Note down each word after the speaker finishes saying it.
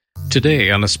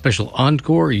Today on a special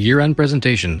encore year-end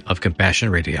presentation of Compassion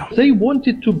Radio. They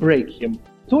wanted to break him.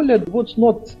 Toля was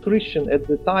not Christian at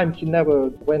the time. He never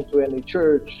went to any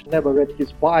church, never read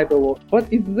his Bible. But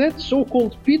in that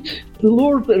so-called pit, the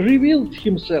Lord revealed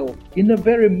himself in a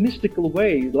very mystical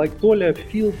way. Like Toля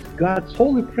felt God's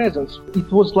holy presence. It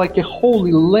was like a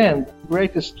holy land,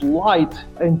 greatest light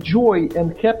and joy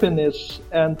and happiness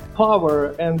and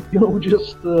power and,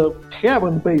 just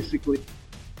heaven basically.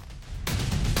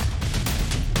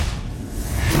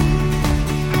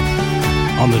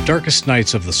 On the darkest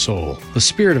nights of the soul, the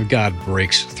Spirit of God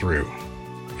breaks through.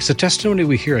 It's a testimony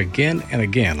we hear again and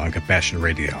again on Compassion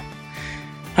Radio.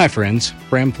 Hi friends,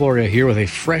 Bram Floria here with a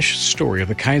fresh story of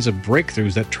the kinds of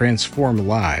breakthroughs that transform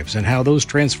lives and how those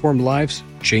transformed lives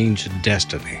change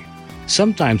destiny,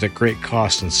 sometimes at great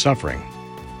cost and suffering.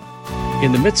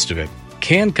 In the midst of it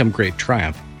can come great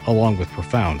triumph along with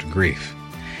profound grief.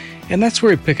 And that's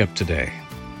where we pick up today.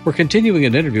 We're continuing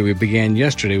an interview we began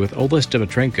yesterday with Oles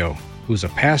Dmytrenko, who's a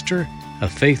pastor, a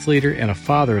faith leader, and a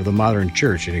father of the modern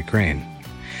church in Ukraine.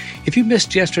 If you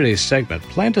missed yesterday's segment,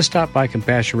 plan to stop by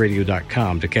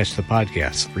CompassionRadio.com to catch the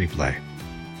podcast replay.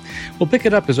 We'll pick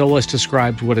it up as Oles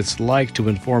describes what it's like to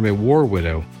inform a war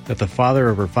widow that the father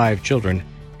of her 5 children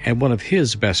and one of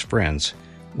his best friends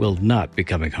will not be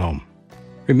coming home.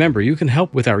 Remember, you can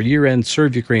help with our year-end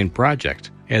Serve Ukraine project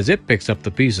as it picks up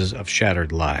the pieces of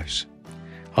shattered lives.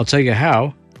 I'll tell you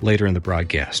how later in the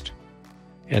broadcast.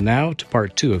 And now to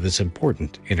part 2 of this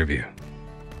important interview.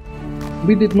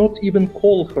 We did not even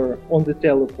call her on the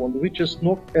telephone. We just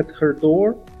knocked at her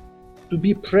door to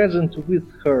be present with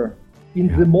her in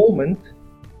the moment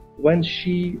when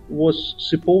she was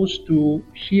supposed to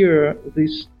hear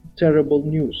this terrible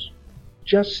news.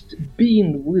 Just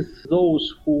being with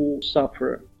those who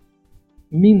suffer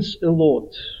means a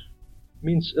lot.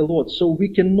 So we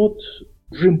cannot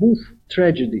remove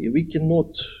tragedy. We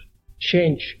cannot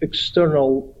change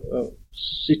external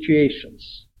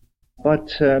situations.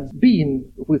 But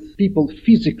being with people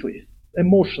physically,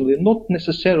 emotionally, not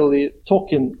necessarily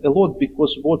talking a lot,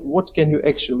 because what can you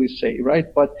actually say, right?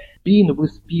 But being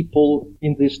with people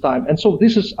in this time. And so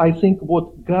this is, I think,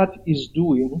 what God is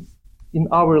doing in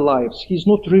our lives. He's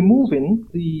not removing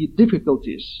the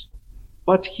difficulties,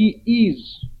 but He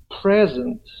is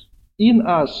present in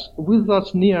us, with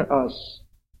us, near us,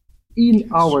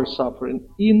 in our suffering,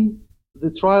 in the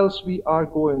trials we are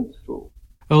going through.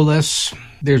 Oles,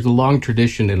 there's a long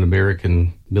tradition in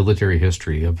American military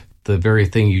history of the very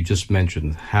thing you just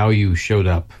mentioned, how you showed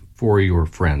up for your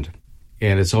friend.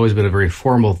 And it's always been a very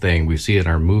formal thing. We see it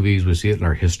in our movies, we see it in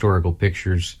our historical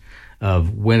pictures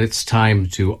of when it's time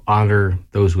to honor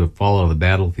those who have fallen on the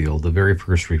battlefield. The very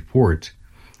first report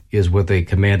is with a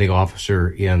commanding officer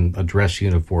in a dress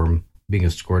uniform being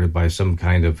escorted by some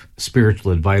kind of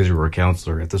spiritual advisor or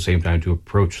counselor at the same time to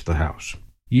approach the house.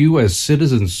 You as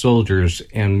citizen soldiers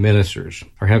and ministers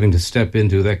are having to step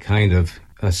into that kind of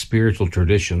a spiritual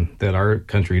tradition that our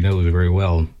country knows very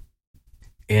well.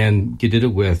 And you did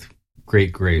it with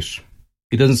great grace.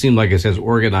 It doesn't seem like it's as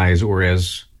organized or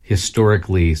as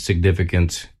historically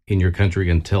significant in your country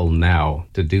until now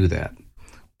to do that.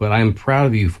 But I'm proud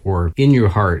of you for, in your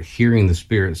heart, hearing the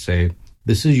Spirit say,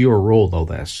 this is your role,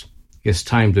 Oles. It's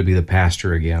time to be the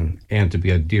pastor again and to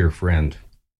be a dear friend.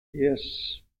 Yes,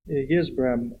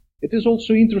 Bram. It is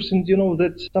also interesting,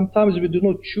 that sometimes we do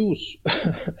not choose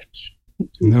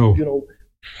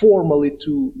formally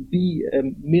to be a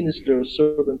minister,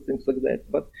 servant, things like that.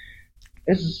 But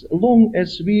as long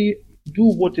as we do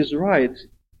what is right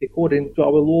according to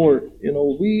our Lord,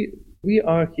 we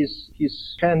are His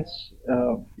hands,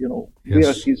 we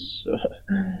are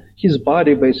His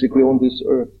body basically on this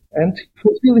earth, and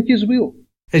fulfilling His will.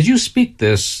 As you speak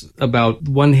this about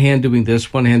one hand doing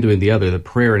this, one hand doing the other, the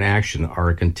prayer and action are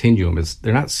a continuum.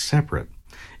 They're not separate.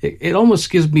 It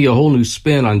almost gives me a whole new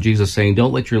spin on Jesus saying,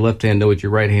 don't let your left hand know what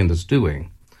your right hand is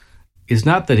doing. It's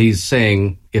not that He's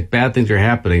saying, if bad things are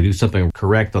happening, do something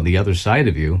correct on the other side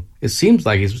of you. It seems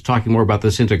like He's talking more about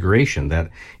this integration, that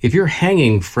if you're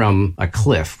hanging from a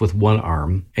cliff with one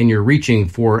arm and you're reaching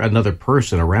for another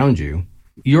person around you,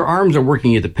 your arms are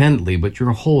working independently, but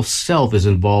your whole self is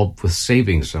involved with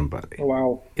saving somebody.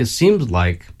 Wow. It seems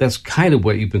like that's kind of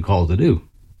what you've been called to do.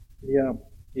 Yeah.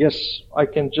 Yes, I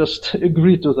can just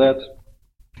agree to that.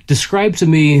 Describe to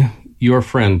me your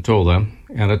friend Tola,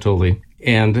 Anatoly,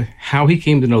 and how he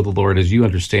came to know the Lord as you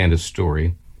understand his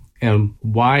story, and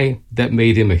why that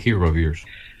made him a hero of yours.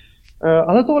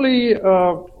 Anatoly,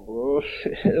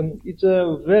 it's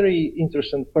a very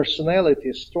interesting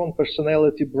personality, strong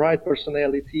personality, bright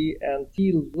personality, and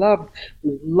he loved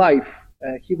life.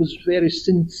 He was very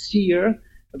sincere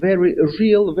very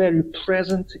real, very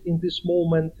present in this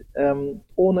moment,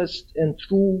 honest and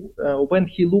true. When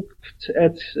he looked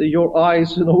at your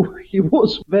eyes, he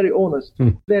was very honest.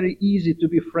 Very easy to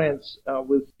be friends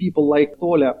with people like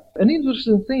Toля. An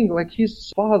interesting thing, like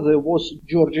his father was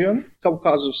Georgian,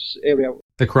 Caucasus area.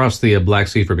 Across the Black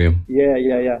Sea from you.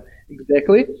 Yeah,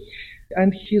 exactly.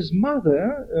 And his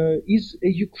mother is a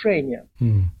Ukrainian.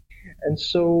 And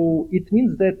so it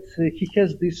means that he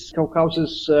has this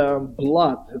Caucasus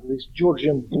blood, this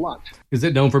Georgian blood. Is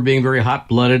it known for being very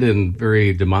hot-blooded and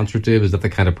very demonstrative? Is that the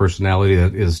kind of personality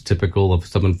that is typical of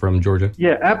someone from Georgia?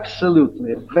 Yeah,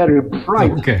 absolutely. Very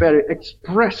bright, very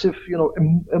expressive,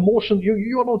 emotion.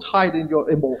 You're not hiding your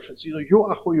emotions. You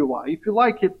are who you are. If you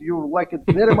like it, you like it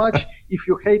very much. If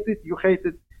you hate it, you hate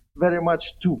it very much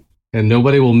too. And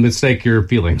nobody will mistake your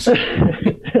feelings.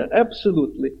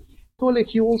 Absolutely. Toля,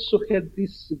 he also had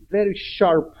this very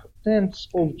sharp sense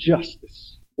of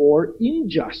justice or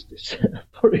injustice,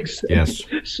 for example. Yes.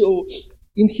 So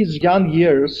in his young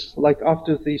years, like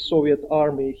after the Soviet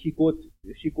army, he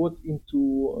got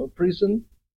into prison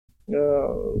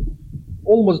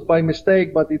almost by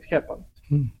mistake, but it happened.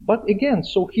 But again,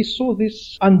 so he saw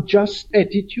this unjust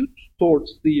attitude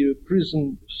towards the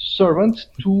prison servants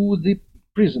to the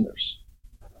prisoners.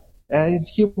 And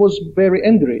he was very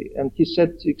angry, and he said,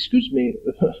 "Excuse me,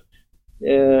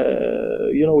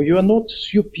 you are not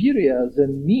superior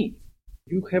than me.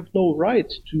 You have no right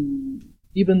to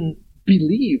even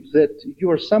believe that you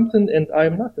are something and I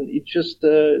am nothing. It just,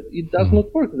 it does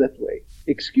not work that way.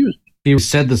 Excuse me." He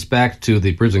said this back to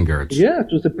the prison guards. Yeah,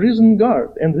 to the prison guard.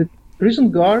 And the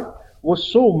prison guard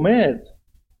was so mad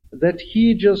that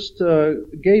he just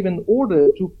gave an order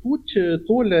to put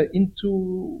Toля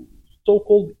into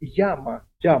so-called yama.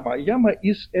 Yama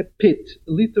is a pit,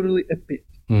 literally a pit.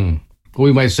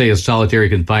 We might say a solitary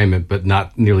confinement, but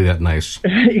not nearly that nice.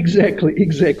 Exactly.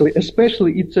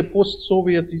 Especially it's a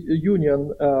post-Soviet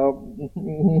Union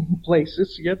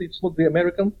places. Yet it's not the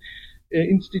American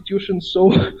institution,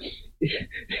 so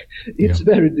it's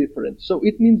very different. So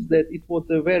it means that it was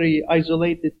a very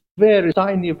isolated, very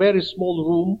tiny, very small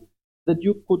room that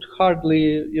you could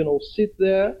hardly, sit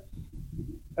there.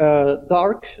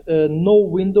 Dark, no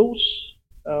windows.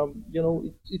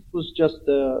 It was just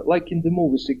like in the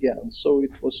movies again. So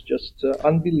it was just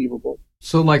unbelievable.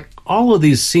 So like all of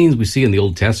these scenes we see in the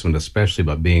Old Testament, especially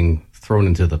about being thrown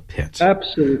into the pit.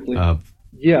 Absolutely.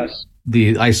 Yes.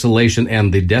 The isolation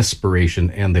and the desperation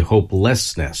and the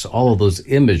hopelessness, all of those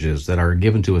images that are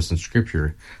given to us in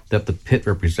Scripture that the pit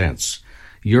represents.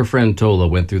 Your friend Tola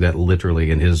went through that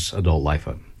literally in his adult life.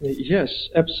 Yes,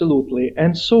 absolutely.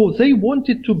 And so they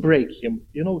wanted to break him,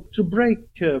 to break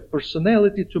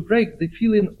personality, to break the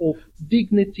feeling of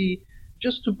dignity,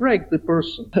 just to break the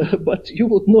person. But you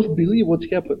would not believe what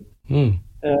happened.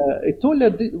 Tola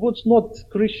was not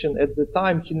Christian at the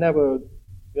time. He never,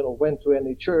 went to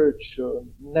any church,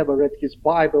 never read his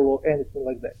Bible or anything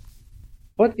like that.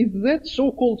 But in that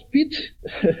so-called pit,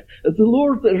 the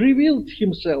Lord revealed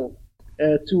himself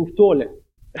to Tola.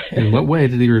 In what way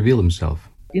did he reveal himself?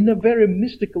 In a very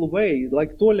mystical way,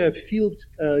 like Tola felt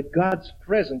God's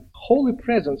presence, holy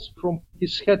presence from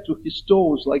his head to his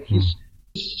toes, like his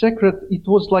sacred, it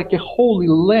was like a holy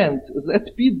land.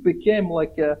 That pit became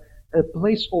like a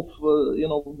place of,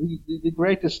 the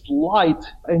greatest light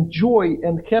and joy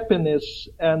and happiness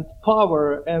and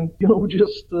power and,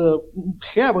 just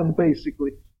heaven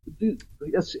basically.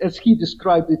 As he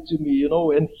described it to me,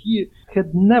 and he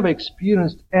had never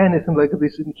experienced anything like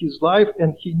this in his life,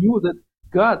 and he knew that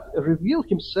God revealed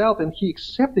himself and he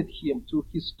accepted him to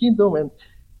his kingdom, and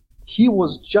he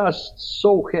was just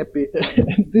so happy.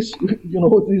 And these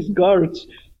guards,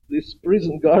 these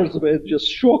prison guards were just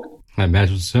shocked. I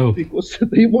imagine so. Because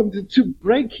they wanted to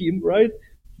break him, right?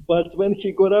 But when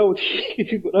he got out,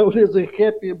 as a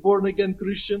happy, born-again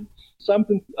Christian.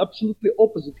 Something absolutely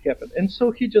opposite happened. And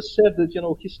so he just said that,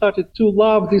 he started to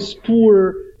love these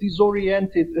poor,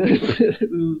 disoriented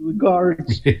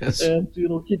guards. Yes. And,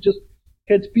 he just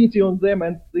had pity on them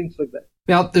and things like that.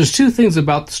 Now, there's two things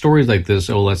about stories like this,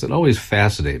 Oles, that always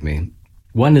fascinate me.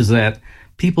 One is that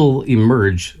people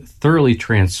emerge thoroughly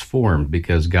transformed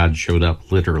because God showed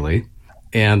up literally,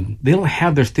 and they don't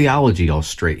have their theology all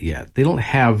straight yet. They don't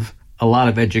have a lot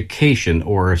of education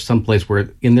or someplace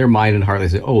where in their mind and heart they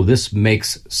say, oh, this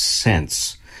makes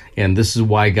sense. And this is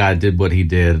why God did what he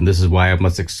did. And this is why I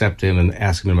must accept him and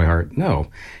ask him in my heart.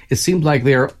 No, it seems like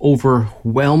they are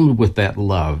overwhelmed with that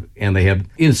love. And they have,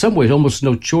 in some ways, almost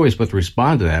no choice but to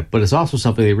respond to that. But it's also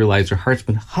something they realize their heart's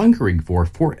been hungering for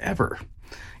forever.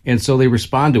 And so they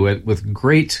respond to it with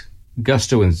great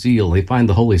gusto and zeal. They find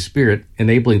the Holy Spirit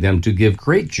enabling them to give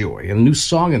great joy and a new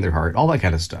song in their heart, all that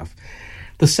kind of stuff.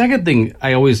 The second thing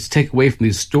I always take away from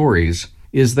these stories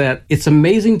is that it's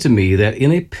amazing to me that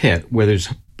in a pit where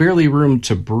there's barely room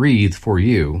to breathe for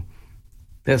you,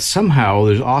 that somehow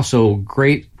there's also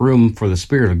great room for the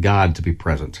Spirit of God to be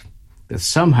present. That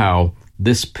somehow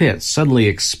this pit suddenly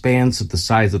expands to the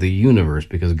size of the universe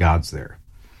because God's there.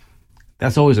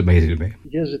 That's always amazing to me.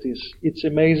 Yes, it is. It's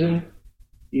amazing.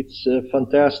 It's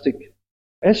fantastic.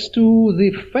 As to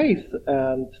the faith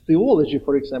and theology,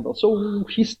 for example, so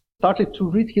he started to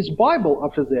read his Bible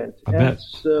after that.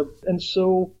 And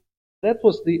so that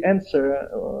was the answer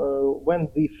when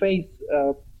the faith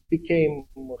became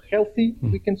healthy,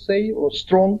 we can say, or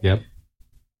strong. Yep.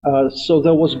 So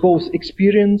there was both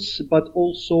experience, but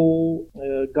also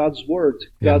God's word.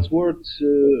 Yeah. God's word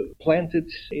planted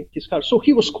in his heart. So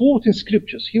he was quoting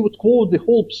scriptures. He would quote the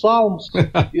whole Psalms.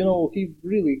 He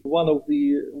really, one of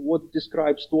the, what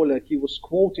describes Tola, he was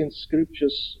quoting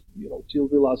scriptures, till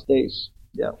the last days.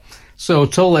 Yeah. So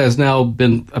Tola has now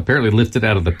been apparently lifted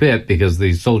out of the pit because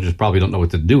the soldiers probably don't know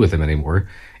what to do with him anymore.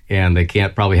 And they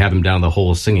can't probably have him down the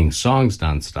hole singing songs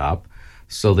nonstop.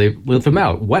 So they lift him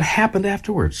out. What happened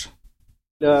afterwards?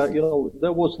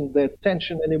 There wasn't that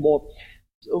tension anymore.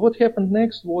 So what happened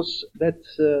next was that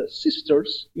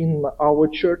sisters in our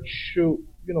church,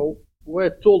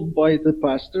 were told by the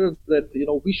pastor that,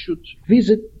 we should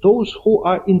visit those who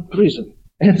are in prison.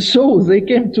 And so they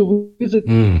came to visit,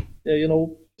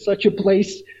 such a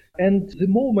place. And the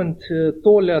moment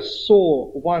Tola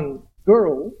saw one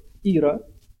girl, Ira,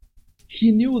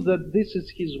 he knew that this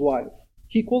is his wife.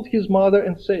 He called his mother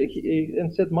and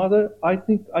said, "Mother, I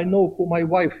think I know who my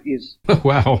wife is."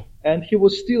 Wow. And he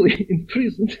was still in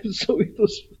prison, so it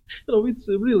was, it's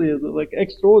really like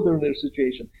extraordinary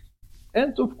situation.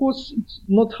 And of course, it's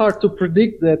not hard to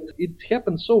predict that it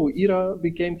happened. So Ira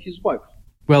became his wife.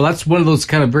 Well, that's one of those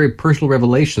kind of very personal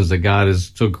revelations that God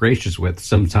is so gracious with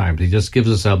sometimes. He just gives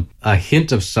us a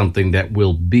hint of something that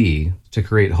will be to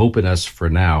create hope in us for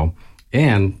now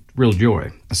and real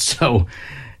joy. So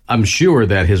I'm sure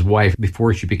that his wife,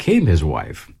 before she became his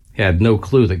wife, had no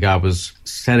clue that God was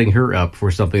setting her up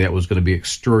for something that was going to be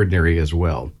extraordinary as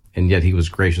well. And yet he was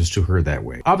gracious to her that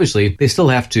way. Obviously, they still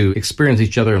have to experience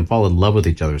each other and fall in love with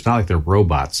each other. It's not like they're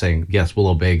robots saying, yes, we'll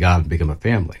obey God and become a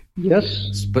family.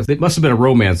 Yes. But it must have been a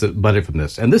romance that budded from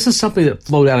this. And this is something that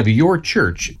flowed out of your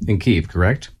church in Kyiv,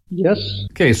 correct? Yes.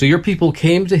 Okay, so your people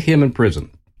came to him in prison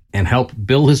and helped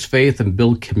build his faith and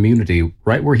build community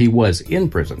right where he was in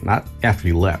prison, not after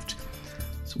he left.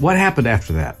 So what happened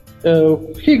after that?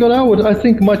 He got out, I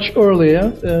think, much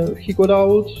earlier. He got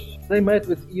out. They met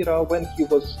with Ira when he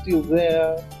was still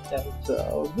there, and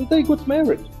they got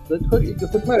married.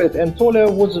 And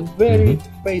Tola was a very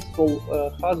faithful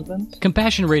husband.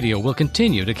 Compassion Radio will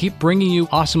continue to keep bringing you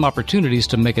awesome opportunities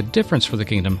to make a difference for the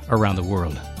kingdom around the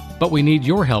world. But we need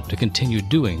your help to continue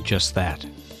doing just that.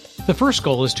 The first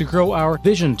goal is to grow our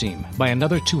vision team by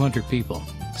another 200 people.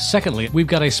 Secondly, we've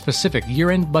got a specific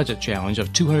year-end budget challenge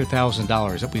of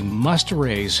 $200,000 that we must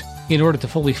raise in order to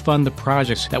fully fund the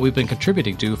projects that we've been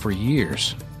contributing to for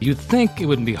years. You'd think it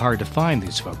wouldn't be hard to find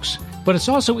these folks, but it's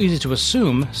also easy to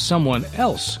assume someone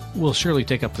else will surely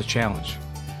take up the challenge.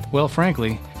 Well,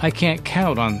 frankly, I can't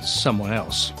count on someone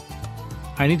else.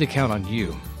 I need to count on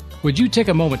you. Would you take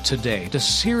a moment today to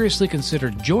seriously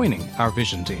consider joining our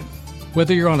vision team?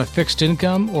 Whether you're on a fixed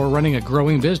income or running a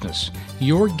growing business,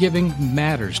 your giving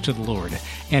matters to the Lord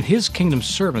and His kingdom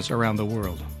servants around the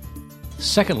world.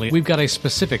 Secondly, we've got a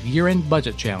specific year-end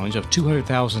budget challenge of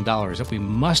 $200,000 that we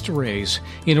must raise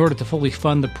in order to fully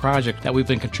fund the project that we've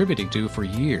been contributing to for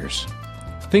years.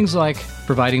 Things like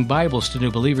providing Bibles to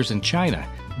new believers in China,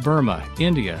 Burma,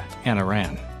 India, and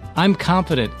Iran. I'm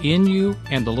confident in you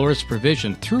and the Lord's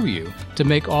provision through you to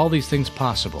make all these things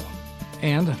possible,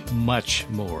 and much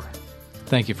more.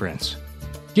 Thank you, friends.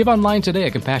 Give online today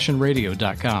at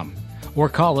CompassionRadio.com or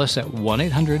call us at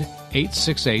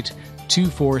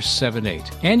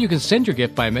 1-800-868-2478. And you can send your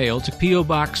gift by mail to P.O.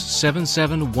 Box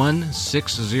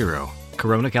 77160,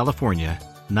 Corona, California,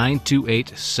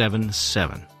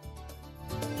 92877.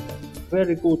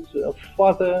 Very good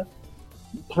father,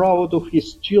 proud of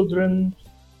his children,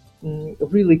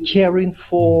 really caring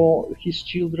for his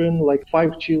children, like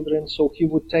 5 children. So he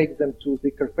would take them to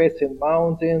the Carpathian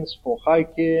Mountains for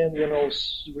hiking,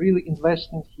 really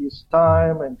investing his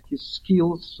time and his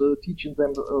skills, teaching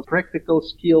them practical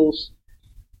skills.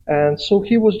 And so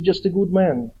he was just a good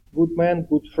man, good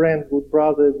friend, good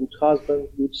brother, good husband,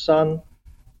 good son,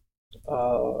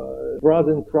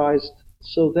 brother in Christ.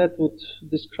 So that would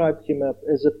describe him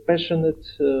as a passionate,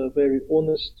 very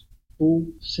honest,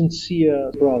 true,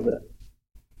 sincere brother.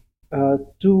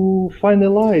 To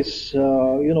finalize,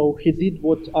 he did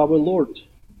what our Lord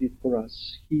did for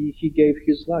us. He gave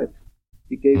his life.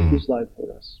 He gave his life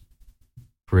for us.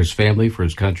 For his family, for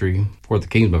his country, for the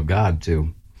kingdom of God,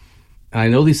 too. And I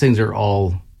know these things are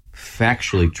all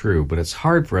factually true, but it's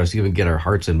hard for us to even get our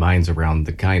hearts and minds around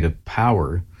the kind of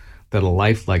power that a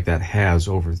life like that has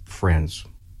over friends.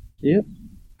 Yeah.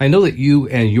 I know that you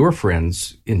and your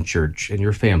friends in church and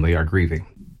your family are grieving.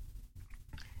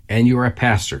 And you are a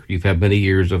pastor. You've had many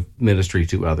years of ministry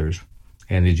to others.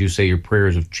 And as you say, your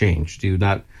prayers have changed. You're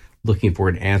not looking for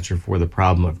an answer for the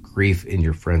problem of grief in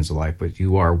your friend's life, but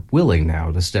you are willing now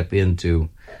to step into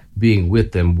being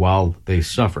with them while they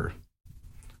suffer.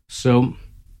 So,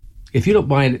 if you don't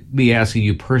mind me asking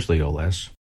you personally, Oles,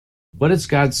 what is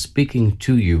God speaking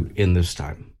to you in this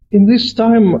time? In this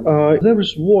time, there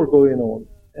is war going on.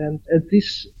 And at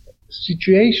this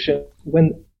situation,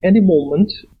 when any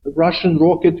moment a Russian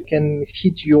rocket can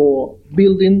hit your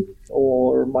building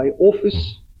or my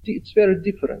office, it's very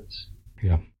different.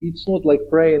 Yeah. It's not like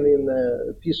praying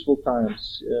in peaceful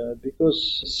times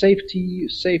because safety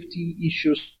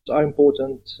issues are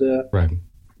important. Right.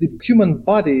 The human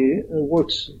body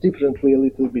works differently a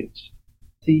little bit.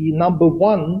 The number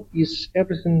one is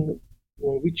everything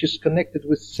which is connected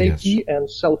with safety and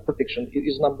self-protection. It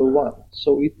is number one.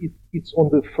 So it's on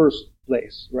the first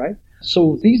place, right?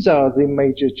 So these are the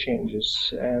major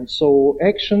changes. And so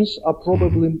actions are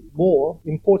probably more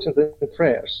important than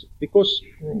prayers because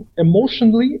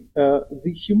emotionally,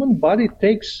 the human body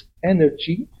takes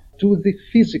energy to the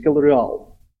physical realm.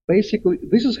 Basically,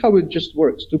 this is how it just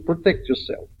works to protect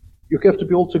yourself. You have to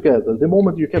be all together. The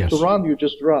moment you have to run, you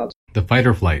just run. The fight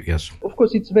or flight, yes. Of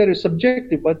course, it's very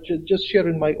subjective, but just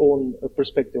sharing my own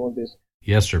perspective on this.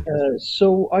 Yes, sir.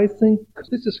 So I think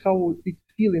this is how the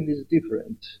feeling is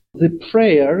different. The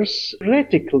prayers,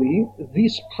 theoretically,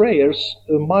 these prayers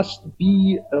must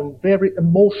be very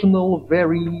emotional,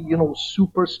 very,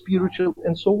 super spiritual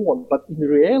and so on. But in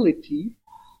reality,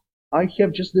 I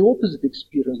have just the opposite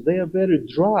experience. They are very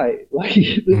dry, like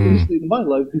in my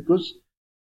life,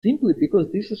 simply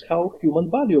because this is how human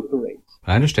body operates.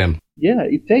 I understand. Yeah,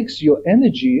 it takes your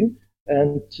energy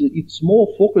and it's more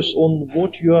focused on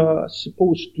what you are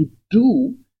supposed to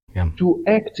do, to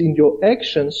act in your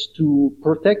actions, to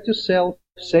protect yourself,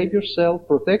 save yourself,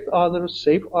 protect others,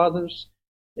 save others.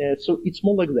 So it's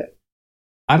more like that.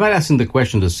 I'm not asking the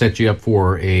question to set you up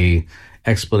for a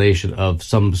explanation of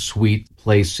some sweet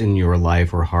place in your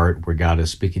life or heart where God is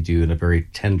speaking to you in a very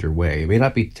tender way. It may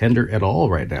not be tender at all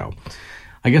right now.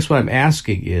 I guess what I'm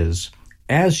asking is,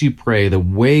 as you pray, the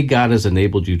way God has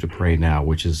enabled you to pray now,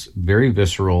 which is very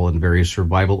visceral and very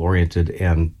survival-oriented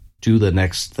and do the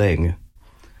next thing,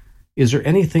 is there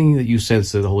anything that you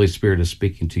sense that the Holy Spirit is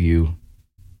speaking to you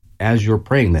as you're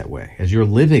praying that way, as you're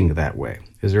living that way?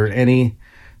 Is there any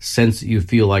sense that you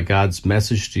feel like God's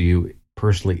message to you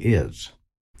personally is?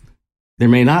 There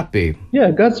may not be.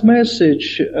 Yeah, God's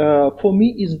message for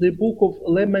me is the book of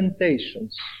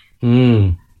Lamentations.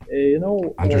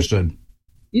 Understood.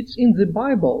 It's in the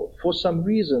Bible for some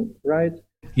reason, right?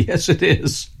 Yes, it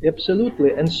is.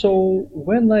 Absolutely. And so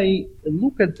when I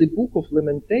look at the book of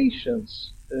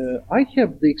Lamentations, I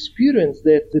have the experience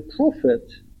that the prophet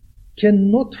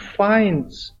cannot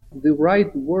find the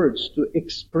right words to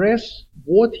express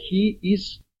what he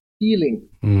is feeling.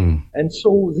 And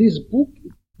so this book,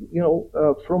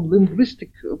 from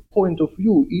linguistic point of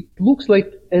view, it looks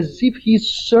like as if he's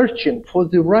searching for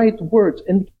the right words,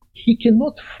 and he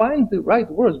cannot find the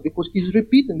right words because he's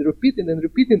repeating,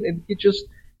 and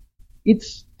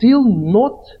it's still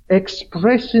not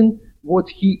expressing what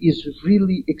he is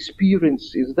really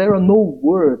experiencing. There are no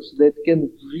words that can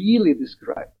really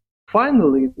describe.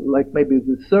 Finally, like maybe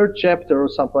the third chapter or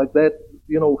something like that,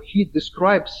 he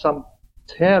describes some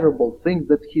terrible things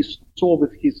that he saw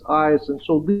with his eyes, and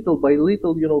so little by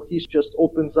little, he just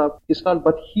opens up his heart,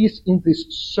 but he's in this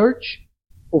search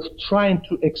of trying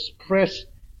to express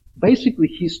basically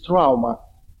his trauma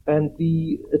and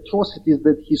the atrocities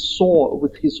that he saw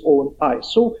with his own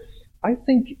eyes. So I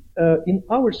think in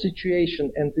our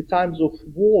situation and the times of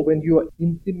war, when you are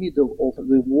in the middle of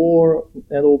the war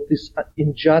and all this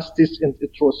injustice and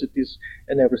atrocities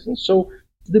and everything, so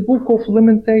the book of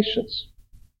Lamentations,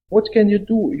 what can you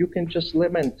do? You can just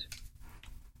lament.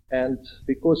 And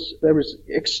because there is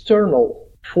external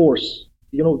force,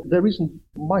 there isn't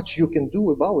much you can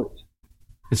do about it.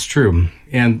 It's true.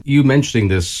 And you mentioning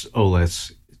this,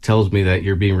 Oles, tells me that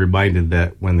you're being reminded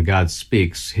that when God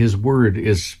speaks, his word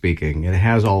is speaking. It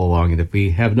has all along. And if we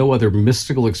have no other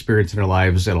mystical experience in our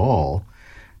lives at all,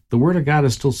 the word of God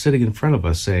is still sitting in front of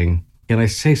us saying, can I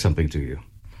say something to you?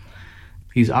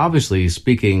 He's obviously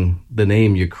speaking the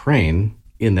name Ukraine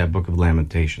in that book of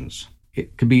Lamentations.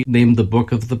 It could be named the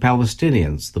book of the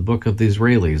Palestinians, the book of the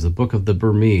Israelis, the book of the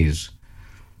Burmese.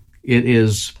 It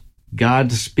is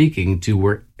God speaking to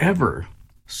wherever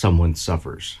someone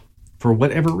suffers, for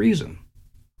whatever reason.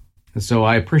 And so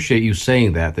I appreciate you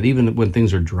saying that even when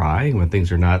things are dry, when things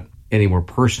are not any more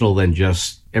personal than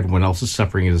just everyone else's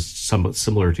suffering is somewhat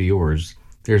similar to yours,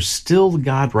 there's still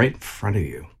God right in front of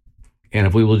you. And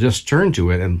if we will just turn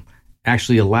to it and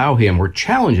actually allow him or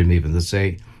challenge him even to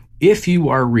say, if you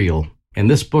are real, and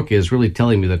this book is really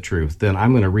telling me the truth, then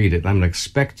I'm going to read it and I'm going to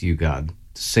expect you, God,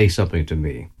 to say something to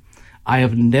me. I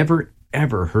have never,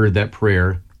 ever heard that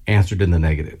prayer answered in the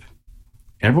negative.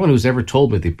 Everyone who's ever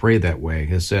told me they prayed that way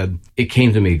has said, it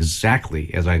came to me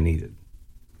exactly as I needed.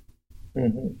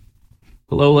 Mm-hmm.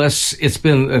 Well, Les, it's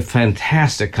been a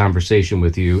fantastic conversation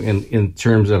with you in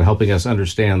terms of helping us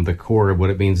understand the core of what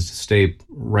it means to stay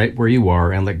right where you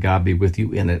are and let God be with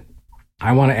you in it.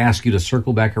 I want to ask you to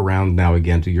circle back around now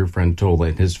again to your friend Tola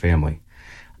and his family.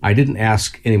 I didn't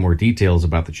ask any more details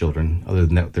about the children, other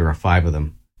than that there are 5 of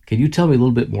them. Can you tell me a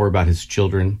little bit more about his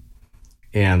children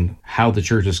and how the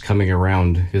church is coming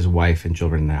around his wife and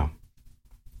children now?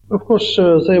 Of course,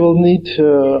 they will need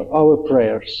our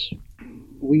prayers.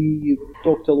 We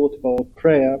talked a lot about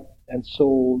prayer, and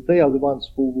so they are the ones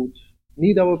who would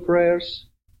need our prayers,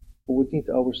 who would need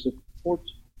our support,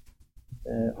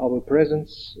 our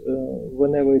presence,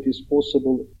 whenever it is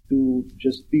possible to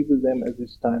just be with them at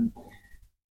this time.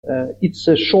 It's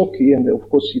a shock, and of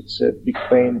course it's a big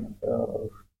pain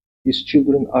these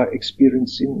children are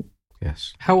experiencing.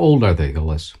 Yes. How old are they,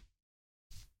 Les?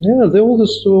 Yeah, the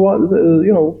oldest one,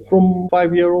 from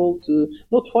 5-year-old,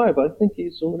 not 5, I think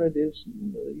he's already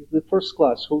the first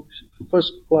class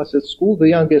at school. The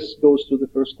youngest goes to the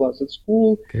first class at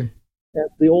school. Okay. And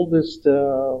the oldest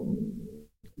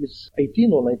is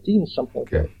 18 or 19, something like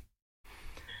that.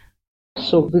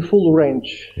 So the full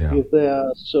range is there.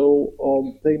 So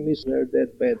they miss their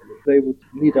dad badly. They would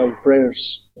need our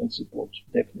prayers and support,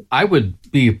 definitely. I would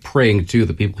be praying, too,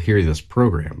 that people hearing this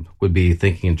program would be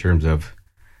thinking in terms of,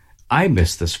 I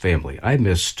miss this family. I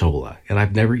miss Tola, and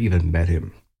I've never even met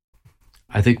him.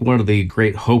 I think one of the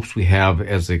great hopes we have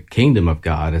as a kingdom of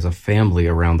God, as a family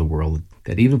around the world,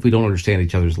 that even if we don't understand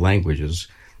each other's languages,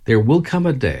 there will come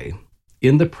a day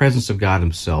in the presence of God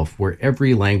himself where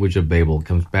every language of Babel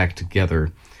comes back together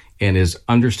and is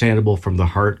understandable from the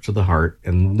heart to the heart,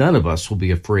 and none of us will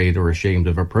be afraid or ashamed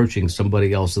of approaching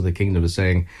somebody else in the kingdom and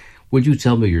saying, would you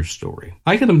tell me your story?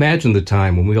 I can imagine the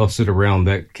time when we all sit around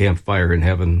that campfire in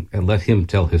heaven and let him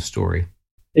tell his story.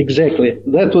 Exactly.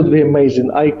 That would be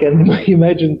amazing. I can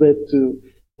imagine that too.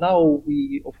 Now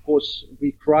we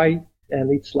cry,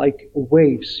 and it's like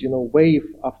waves, wave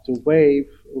after wave.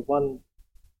 One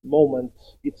moment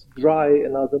it's dry,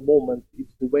 another moment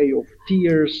it's the wave of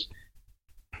tears.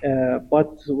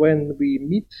 But when we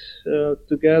meet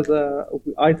together,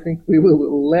 I think we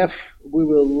will laugh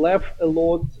a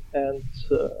lot and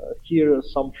hear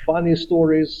some funny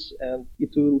stories, and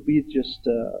it will be just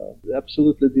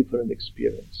absolutely different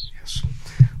experience. Yes.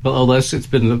 Well, Les, it's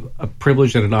been a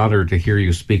privilege and an honor to hear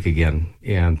you speak again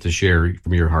and to share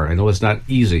from your heart. I know it's not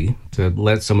easy to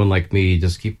let someone like me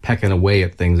just keep pecking away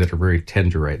at things that are very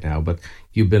tender right now, but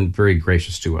you've been very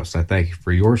gracious to us. I thank you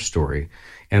for your story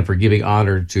and for giving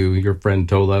honor to your friend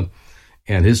Tola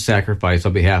and his sacrifice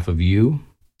on behalf of you,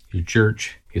 your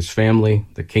church, his family,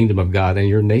 the kingdom of God, and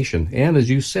your nation. And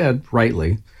as you said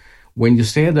rightly, when you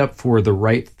stand up for the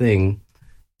right thing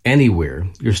anywhere,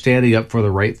 you're standing up for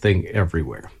the right thing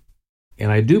everywhere.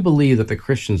 And I do believe that the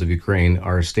Christians of Ukraine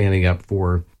are standing up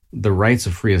for the rights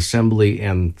of free assembly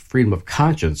and freedom of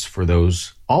conscience for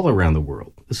those all around the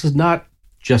world. This is not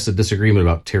just a disagreement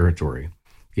about territory.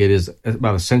 It is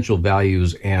about essential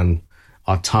values and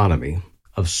autonomy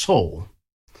of soul.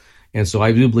 And so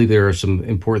I do believe there are some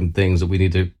important things that we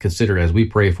need to consider as we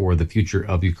pray for the future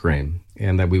of Ukraine,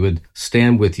 and that we would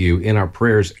stand with you in our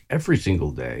prayers every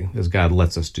single day as God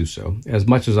lets us do so. As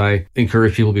much as I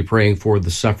encourage people to be praying for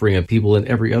the suffering of people in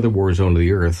every other war zone of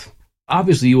the earth,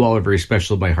 obviously you all are very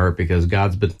special in my heart because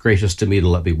God's been gracious to me to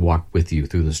let me walk with you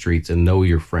through the streets and know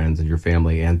your friends and your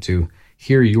family and to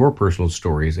hear your personal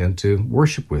stories and to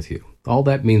worship with you. All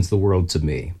that means the world to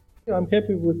me. I'm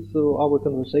happy with our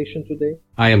conversation today.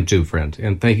 I am too, friend.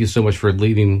 And thank you so much for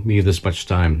leaving me this much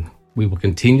time. We will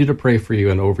continue to pray for you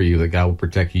and over you that God will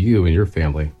protect you and your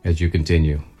family as you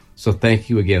continue. So thank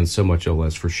you again so much,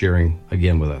 Oles, for sharing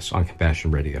again with us on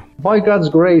Compassion Radio. By God's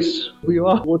grace, we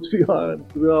are what we are.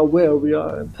 We are where we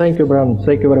are. Thank you, Bram.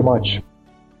 Thank you very much.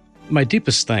 My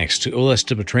deepest thanks to Oles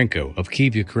Dmytrenko of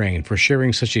Kyiv, Ukraine, for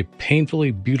sharing such a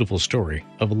painfully beautiful story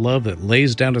of a love that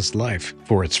lays down its life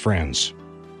for its friends.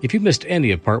 If you missed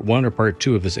any of Part 1 or Part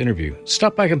 2 of this interview,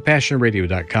 stop by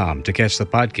CompassionRadio.com to catch the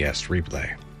podcast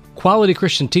replay. Quality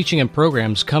Christian teaching and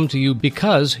programs come to you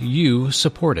because you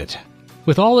support it.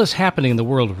 With all this happening in the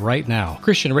world right now,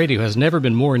 Christian radio has never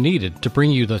been more needed to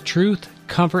bring you the truth,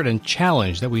 comfort, and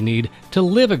challenge that we need to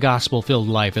live a gospel-filled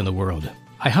life in the world.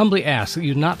 I humbly ask that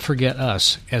you not forget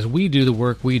us as we do the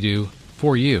work we do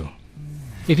for you.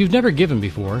 If you've never given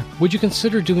before, would you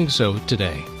consider doing so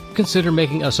today? Consider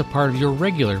making us a part of your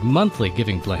regular monthly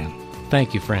giving plan.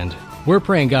 Thank you, friend. We're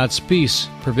praying God's peace,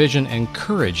 provision, and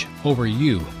courage over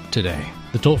you today.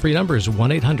 The toll-free number is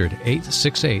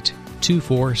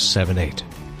 1-800-868-2478.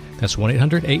 That's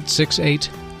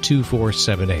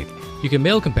 1-800-868-2478. You can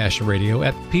mail Compassion Radio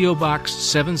at P.O. Box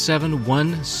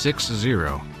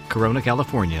 77160, Corona,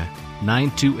 California,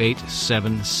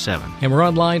 92877. And we're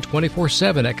online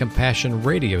 24/7 at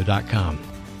CompassionRadio.com.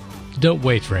 Don't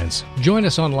wait, friends. Join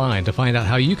us online to find out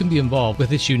how you can be involved with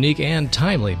this unique and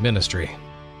timely ministry.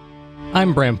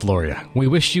 I'm Bram Floria. We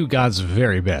wish you God's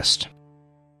very best.